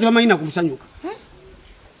 Bala sati bamanyina kumusanyuka.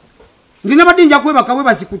 Ndina badde nja kwebaka bwe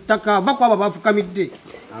basikutaka va kwa bafukamidde.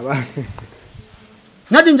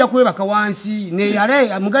 Nadi nja kwebaka wansi ne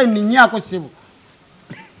yale mugayi ninyako sebo.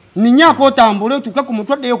 Ninyako otambule tuka ku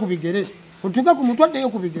mutwadde yo kubigere. Tuka ku mutwadde yo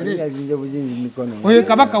kubigere. yazinje buzinzi mikono. Oye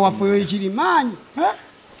kabaka waffe yo ekirimanyi.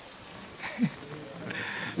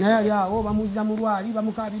 Naye ali awo bamuzza mu lwali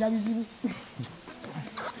bamukabira bizibu.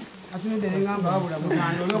 Atunide ngamba wabula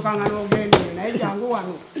mutando yokanga n'ogende naye jangu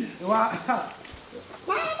wano.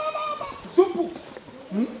 Supu.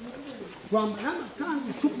 Kwamba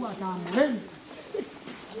kanzi supu atambule.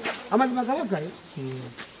 Amazima kabaka yo.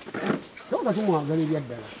 Toka tumwagala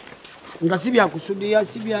ebyaddala. nga sibya kusudia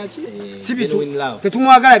sibya sibitu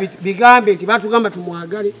tetumwagala bigambe nti batugamba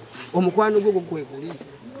tumwagale omukwano gwo kwekuli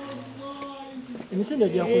emisinde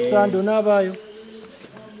gya kusando nabayo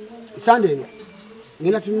sande eno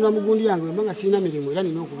ngenda tunula mugundi yange mbanga sina mirimu era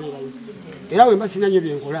nina okubeerayo era wemba sina nnyo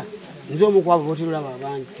byenkola nze omukwabo boterula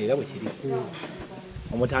babandi era bwe kiri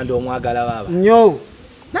omutanda omwagala baba nnyo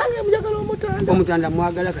nange mujagala omutanda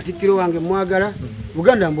mwagala katikkiro wange mwagala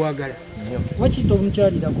Buganda mbwagala wakito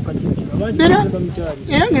omukyalira ku katikkiro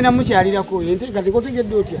era ngenda mukyalirako ente kati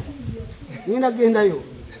kotegedde otya ngenda gendayo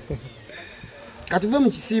katuve mu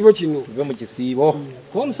kisiibo kino tuve mu kisiibo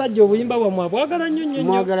kuba omusajja obuyimba bwamwe abwagala nnyo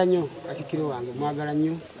mwagala nnyo katikkiro wange mwagala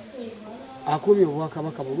nnyo akumye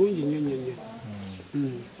obwakabaka bulungi nnyo nnyo nnyo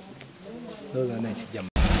Those are nice, Jam.